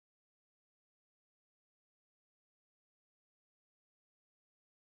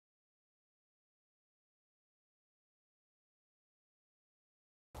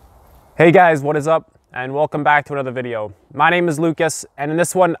Hey guys, what is up? And welcome back to another video. My name is Lucas, and in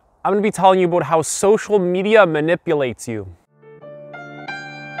this one, I'm going to be telling you about how social media manipulates you.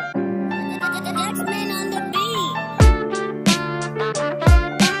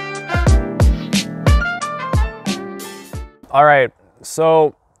 Alright,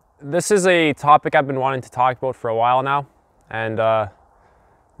 so this is a topic I've been wanting to talk about for a while now, and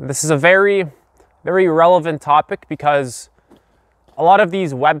this is a very relevant topic because a lot of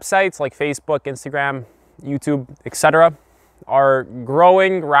these websites like Facebook, Instagram, YouTube, etc. are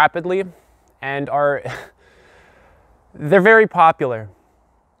growing rapidly and they're very popular,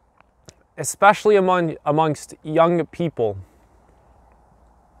 especially amongst young people.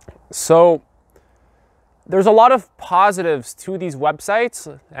 So there's a lot of positives to these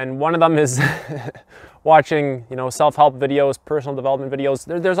websites, and one of them is watching, self-help videos, personal development videos.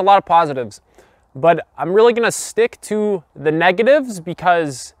 There's a lot of positives. But I'm really going to stick to the negatives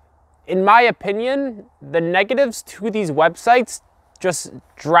because, in my opinion, the negatives to these websites just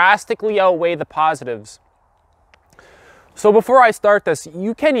drastically outweigh the positives. So before I start this,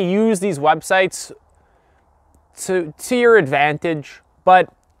 you can use these websites to your advantage,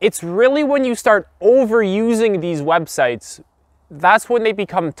 but it's really when you start overusing these websites, that's when they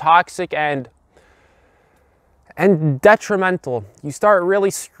become toxic and detrimental. You start really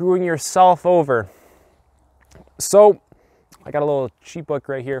screwing yourself over. So I got a little cheat book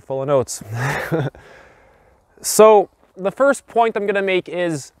right here full of notes. So the first point I'm going to make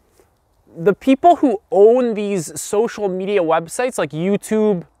is the people who own these social media websites like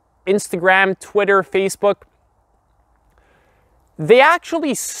YouTube, Instagram, Twitter, Facebook, they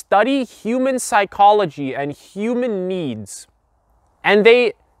actually study human psychology and human needs, and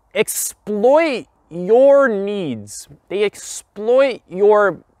they exploit your needs. They exploit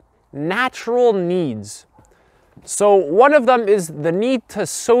your natural needs. So one of them is the need to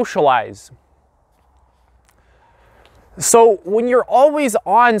socialize. So when you're always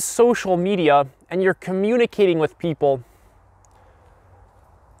on social media and you're communicating with people,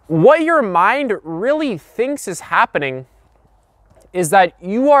 what your mind really thinks is happening is that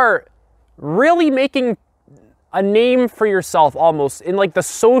you are really making a name for yourself almost in like the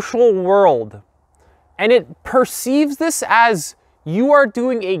social world. And it perceives this as you are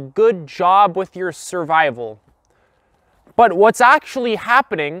doing a good job with your survival. But what's actually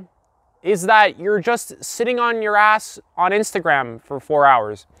happening is that you're just sitting on your ass on Instagram for 4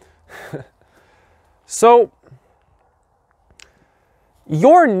 hours. So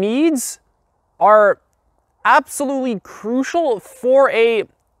your needs are absolutely crucial for a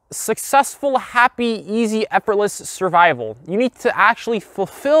successful, happy, easy, effortless survival. You need to actually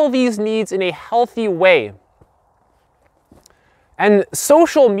fulfill these needs in a healthy way. And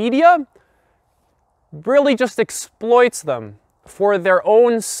social media really just exploits them for their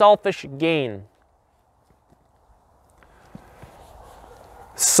own selfish gain.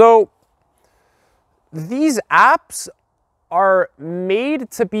 So these apps are made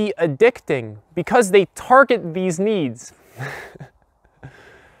to be addicting because they target these needs.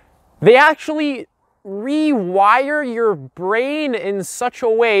 They actually rewire your brain in such a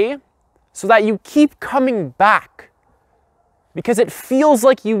way so that you keep coming back because it feels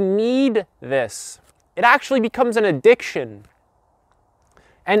like you need this. It actually becomes an addiction.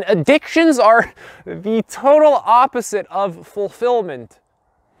 And addictions are the total opposite of fulfillment.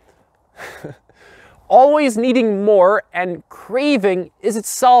 Always needing more and craving is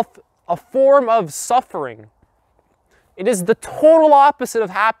itself a form of suffering. It is the total opposite of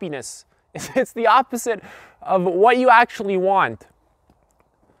happiness. It's the opposite of what you actually want.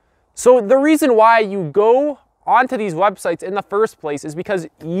 So the reason why you go onto these websites in the first place is because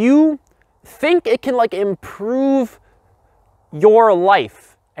you think it can improve your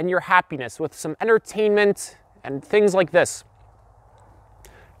life and your happiness with some entertainment and things like this.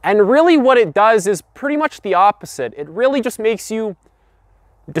 And really what it does is pretty much the opposite. It really just makes you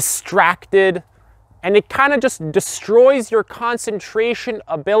distracted, and it kind of just destroys your concentration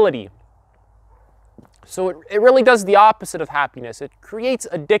ability. So it really does the opposite of happiness. It creates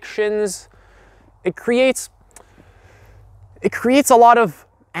addictions. It creates a lot of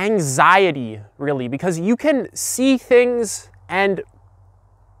anxiety, really, because you can see things, and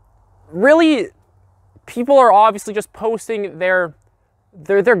really people are obviously just posting their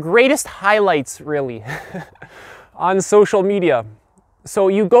greatest highlights, really, on social media. So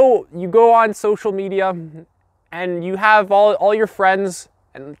you go on social media and you have all your friends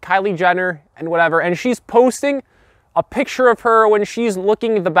and Kylie Jenner and whatever, and she's posting a picture of her when she's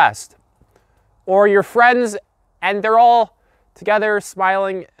looking the best. Or your friends and they're all together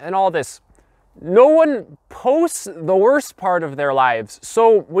smiling and all this. no one posts the worst part of their lives.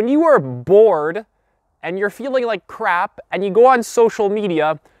 So when you are bored and you're feeling like crap and you go on social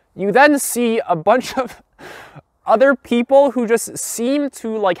media, you then see a bunch of other people who just seem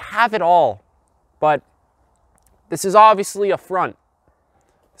to like have it all. But this is obviously a front.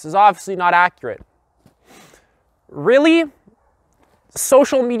 This is obviously not accurate. Really,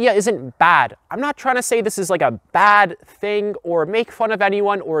 social media isn't bad. I'm not trying to say this is like a bad thing or make fun of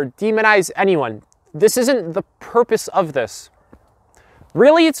anyone or demonize anyone. This isn't the purpose of this.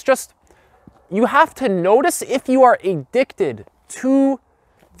 Really, it's just you have to notice if you are addicted to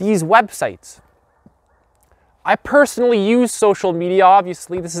these websites. I personally use social media.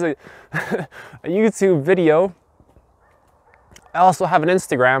 Obviously, this is a, a YouTube video. I also have an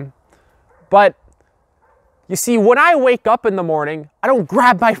Instagram. But you see, when I wake up in the morning, I don't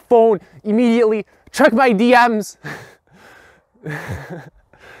grab my phone immediately, check my DMs.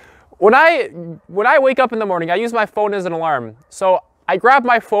 When I wake up in the morning, I use my phone as an alarm. So I grab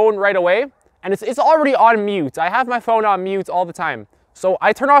my phone right away, and it's already on mute. I have my phone on mute all the time. So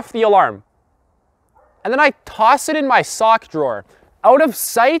I turn off the alarm. And then I toss it in my sock drawer, out of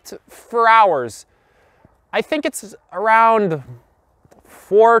sight for hours. I think it's around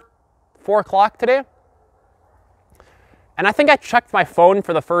 4 o'clock today. And I think I checked my phone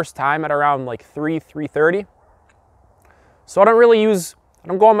for the first time at around like 3:30. So I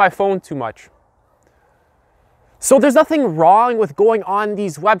don't go on my phone too much. So there's nothing wrong with going on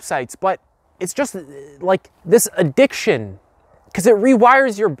these websites, but it's just like this addiction, because it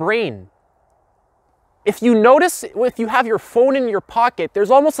rewires your brain. If you notice, if you have your phone in your pocket, there's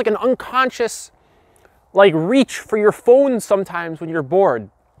almost like an unconscious like reach for your phone sometimes when you're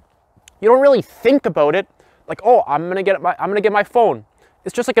bored. You don't really think about it, like, oh, I'm gonna get my phone.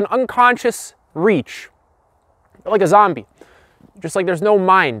 It's just like an unconscious reach, like a zombie. Just like there's no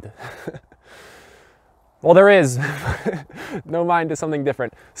mind. Well, there is. No mind is something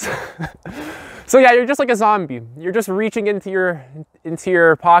different. So yeah, you're just like a zombie. You're just reaching into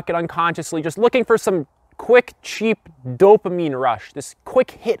your pocket unconsciously, just looking for some quick, cheap dopamine rush, this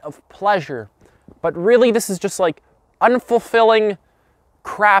quick hit of pleasure. But really, this is just like unfulfilling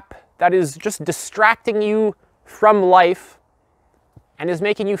crap that is just distracting you from life and is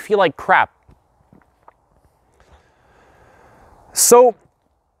making you feel like crap. So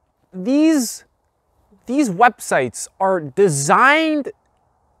these websites are designed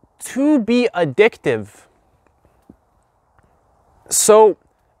to be addictive. So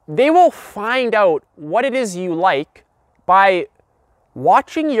they will find out what it is you like by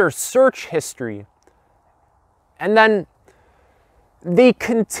watching your search history. And then they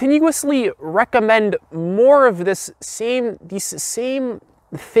continuously recommend more of these same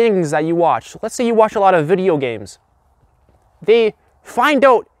things that you watch. So let's say you watch a lot of video games. They find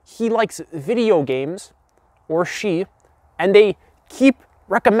out he likes video games, or she, and they keep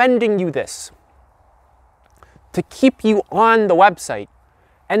recommending you this to keep you on the website.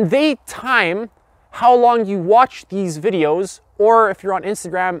 And they time how long you watch these videos, or if you're on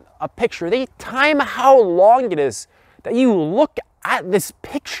Instagram, a picture, they time how long it is that you look at this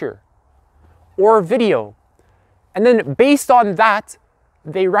picture or video. And then based on that,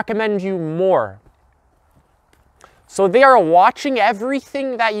 they recommend you more. So they are watching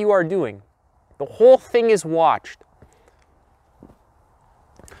everything that you are doing. The whole thing is watched.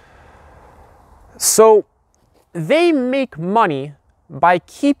 So they make money by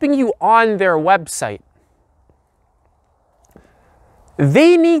keeping you on their website.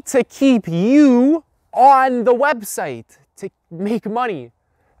 They need to keep you on the website to make money.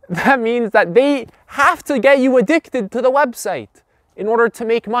 That means that they have to get you addicted to the website in order to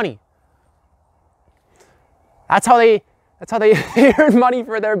make money. That's how they earn money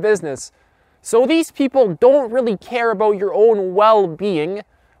for their business. So these people don't really care about your own well-being.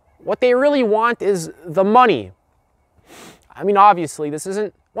 What they really want is the money. I mean, obviously, this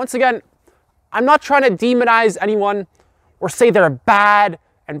isn't, once again, I'm not trying to demonize anyone or say they're bad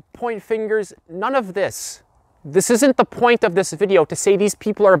and point fingers. None of this. This isn't the point of this video, to say these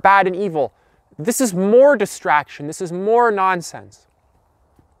people are bad and evil. This is more distraction. This is more nonsense.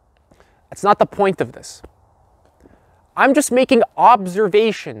 That's not the point of this. I'm just making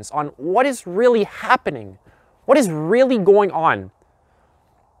observations on what is really happening, what is really going on.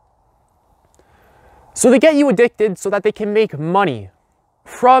 So they get you addicted so that they can make money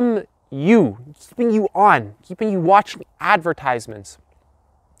from you, keeping you on, keeping you watching advertisements,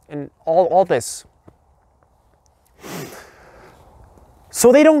 and all this.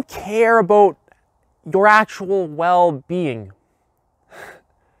 So they don't care about your actual well-being.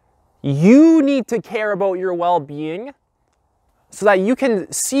 You need to care about your well-being so that you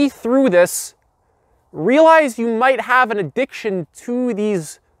can see through this realize you might have an addiction to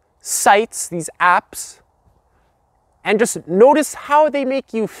these sites, these apps, and just notice how they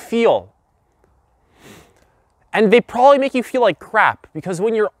make you feel. And they probably make you feel like crap, because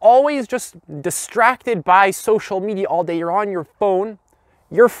when you're always just distracted by social media all day, you're on your phone,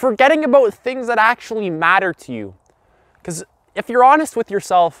 you're forgetting about things that actually matter to you. Because if you're honest with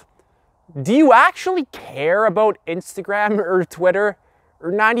yourself, do you actually care about Instagram or Twitter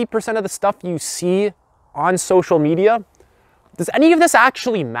or 90% of the stuff you see on social media? Does any of this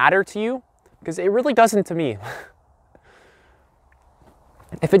actually matter to you? Because it really doesn't to me.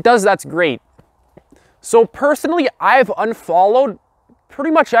 If it does, that's great. So personally, I've unfollowed pretty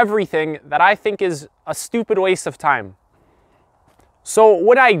much everything that I think is a stupid waste of time. So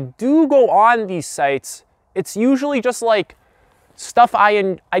when I do go on these sites, it's usually just like stuff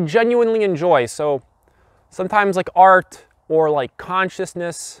I genuinely enjoy. So sometimes like art or like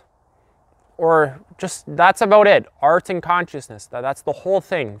consciousness, or just that's about it. Art and consciousness. That's the whole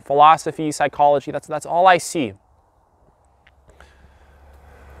thing. Philosophy, psychology, that's all I see.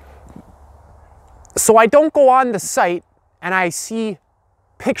 So I don't go on the site and I see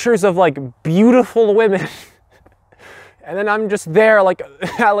pictures of like beautiful women and then I'm just there like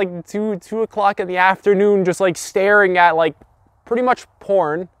at like 2 o'clock in the afternoon just like staring at like pretty much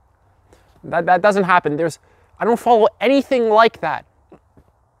porn. That doesn't happen. I don't follow anything like that.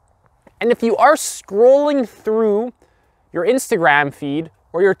 And if you are scrolling through your Instagram feed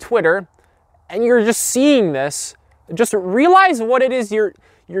or your Twitter and you're just seeing this, just realize what it is you're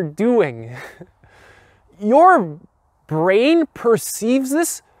doing. Your brain perceives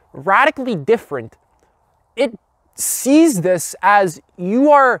this radically different. It sees this as you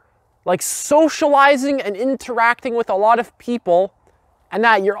are like socializing and interacting with a lot of people, and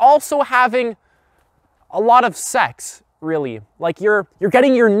that you're also having a lot of sex, really. Like you're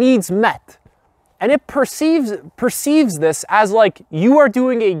getting your needs met. And it perceives this as like you are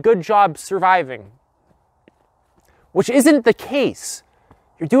doing a good job surviving, which isn't the case.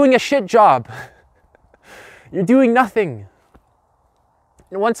 You're doing a shit job. You're doing nothing.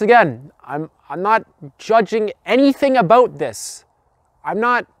 And once again, I'm not judging anything about this. I'm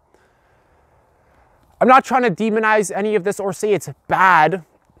not trying to demonize any of this or say it's bad.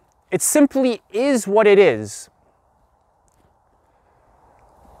 It simply is what it is.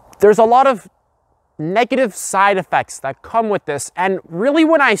 There's a lot of negative side effects that come with this. And really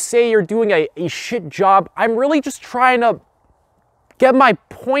when I say you're doing a shit job, I'm really just trying to get my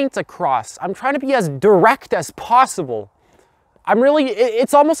point across. I'm trying to be as direct as possible.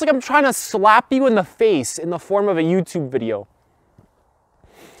 It's almost like I'm trying to slap you in the face in the form of a YouTube video.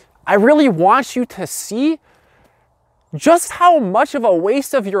 I really want you to see just how much of a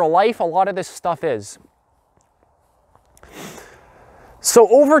waste of your life a lot of this stuff is. So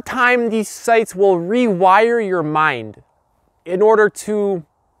over time, these sites will rewire your mind in order to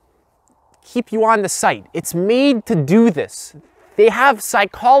keep you on the site. It's made to do this. They have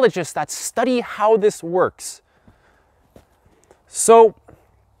psychologists that study how this works. So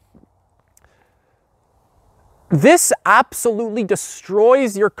this absolutely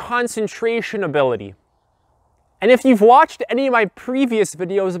destroys your concentration ability. And if you've watched any of my previous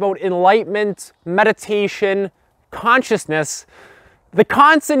videos about enlightenment, meditation, consciousness, the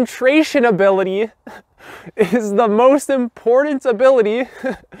concentration ability is the most important ability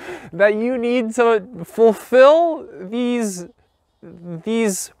that you need to fulfill these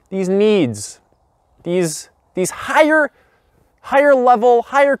needs, these higher level,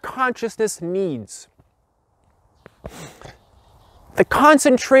 higher consciousness needs. The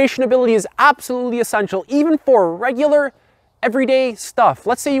concentration ability is absolutely essential, even for regular, everyday stuff.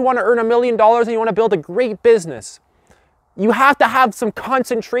 Let's say you want to earn $1 million and you want to build a great business. You have to have some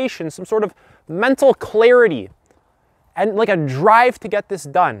concentration, some sort of mental clarity, and like a drive to get this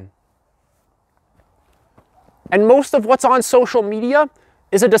done. And most of what's on social media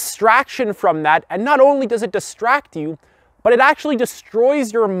is a distraction from that. And not only does it distract you, but it actually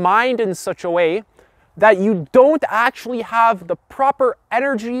destroys your mind in such a way that you don't actually have the proper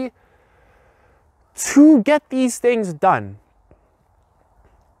energy to get these things done.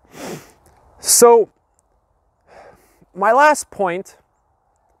 So, my last point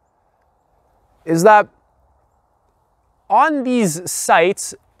is that on these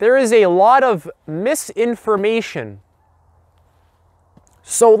sites, there is a lot of misinformation.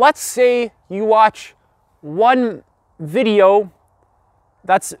 So let's say you watch one video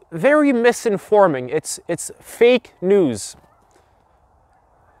that's very misinforming. It's fake news.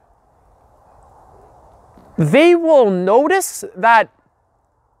 They will notice that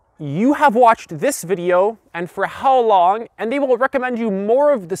you have watched this video and for how long, and they will recommend you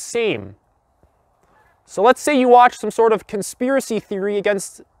more of the same. So let's say you watch some sort of conspiracy theory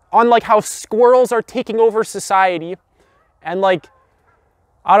on like how squirrels are taking over society, and like,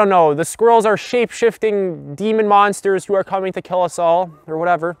 I don't know, the squirrels are shape-shifting demon monsters who are coming to kill us all, or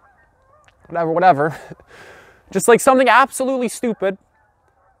whatever. Just like something absolutely stupid.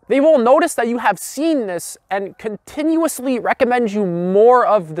 They will notice that you have seen this and continuously recommend you more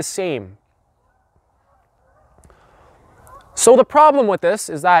of the same. So the problem with this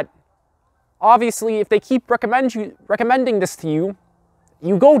is that, obviously, if they keep recommending this to you,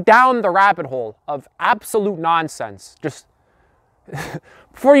 you go down the rabbit hole of absolute nonsense. Just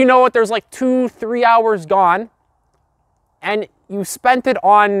before you know it, there's like 2-3 hours gone, and you spent it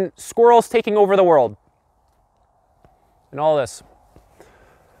on squirrels taking over the world and all this.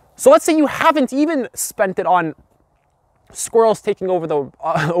 So let's say you haven't even spent it on squirrels taking over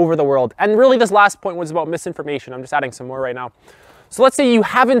the world. And really this last point was about misinformation. I'm just adding some more right now. So let's say you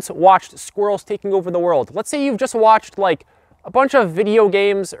haven't watched squirrels taking over the world. Let's say you've just watched like a bunch of video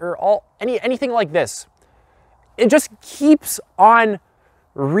games or anything like this. It just keeps on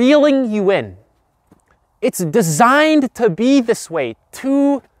reeling you in. It's designed to be this way,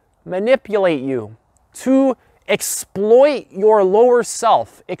 to manipulate you, to exploit your lower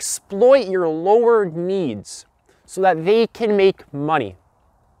self, exploit your lower needs so that they can make money.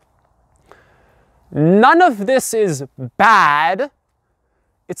 None of this is bad.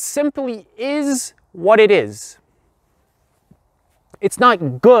 It simply is what it is. It's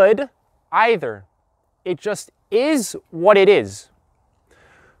not good either. It just is what it is.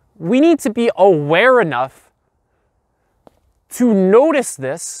 We need to be aware enough to notice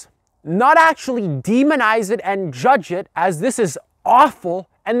this, not actually demonize it and judge it as this is awful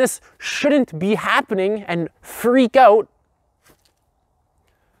and this shouldn't be happening and freak out.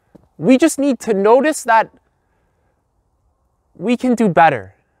 We just need to notice that we can do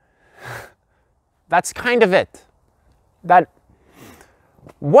better. That's kind of it. That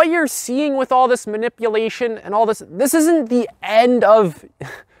what you're seeing with all this manipulation and all this isn't the end of,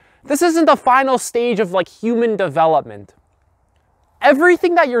 this isn't the final stage of like human development.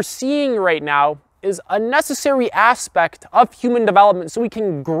 Everything that you're seeing right now is a necessary aspect of human development so we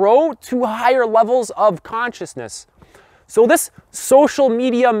can grow to higher levels of consciousness. So this social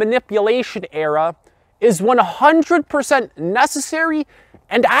media manipulation era is 100% necessary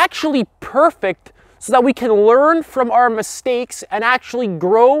and actually perfect so that we can learn from our mistakes and actually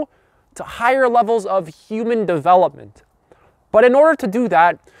grow to higher levels of human development. But in order to do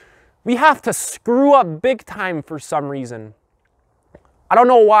that, we have to screw up big time for some reason. I don't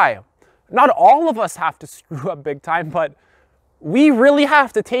know why. Not all of us have to screw up big time, but we really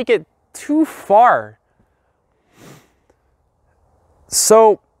have to take it too far.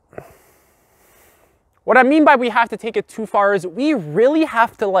 So, what I mean by we have to take it too far is we really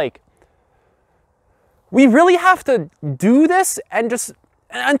have to do this and just,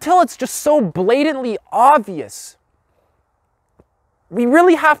 until it's just so blatantly obvious. We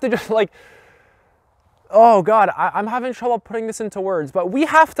really have to just like, oh God, I'm having trouble putting this into words, but we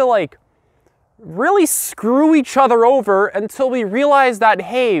have to like really screw each other over until we realize that,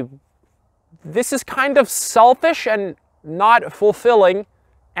 hey, this is kind of selfish and not fulfilling,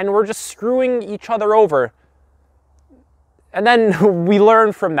 and we're just screwing each other over. And then we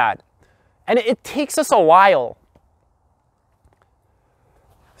learn from that. And it takes us a while.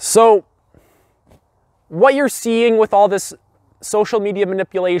 So what you're seeing with all this social media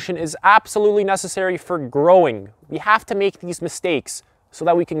manipulation is absolutely necessary for growing. We have to make these mistakes so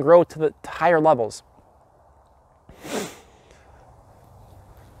that we can grow to higher levels.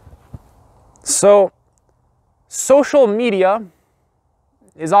 So, social media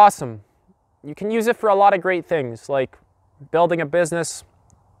is awesome. You can use it for a lot of great things, like building a business,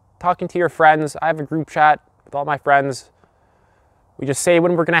 talking to your friends. I have a group chat with all my friends. We just say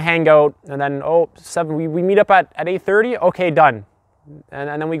when we're going to hang out, and then, we meet up at 8:30? Okay, done.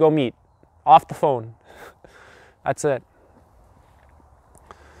 And then we go meet. Off the phone. That's it.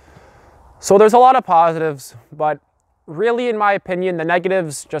 So there's a lot of positives, but really, in my opinion, the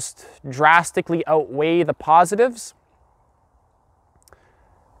negatives just drastically outweigh the positives.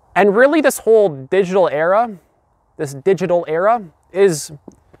 And really, this whole digital era is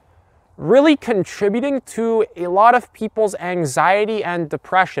really contributing to a lot of people's anxiety and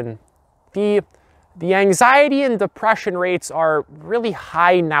depression. The anxiety and depression rates are really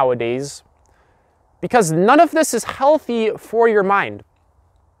high nowadays because none of this is healthy for your mind.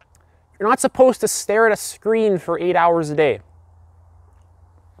 You're not supposed to stare at a screen for 8 hours a day.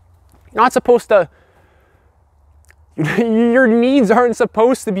 You're not supposed to, your needs aren't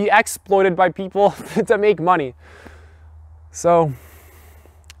supposed to be exploited by people to make money. So,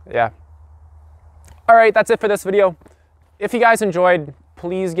 yeah. All right, that's it for this video. If you guys enjoyed,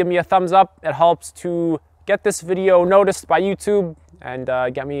 please give me a thumbs up. It helps to get this video noticed by YouTube and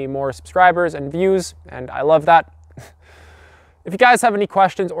get me more subscribers and views, and I love that. If you guys have any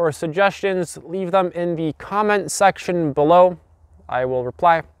questions or suggestions, leave them in the comment section below. I will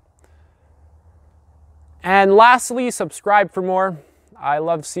reply. And lastly, subscribe for more. I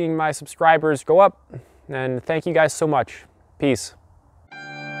love seeing my subscribers go up, and thank you guys so much. Peace.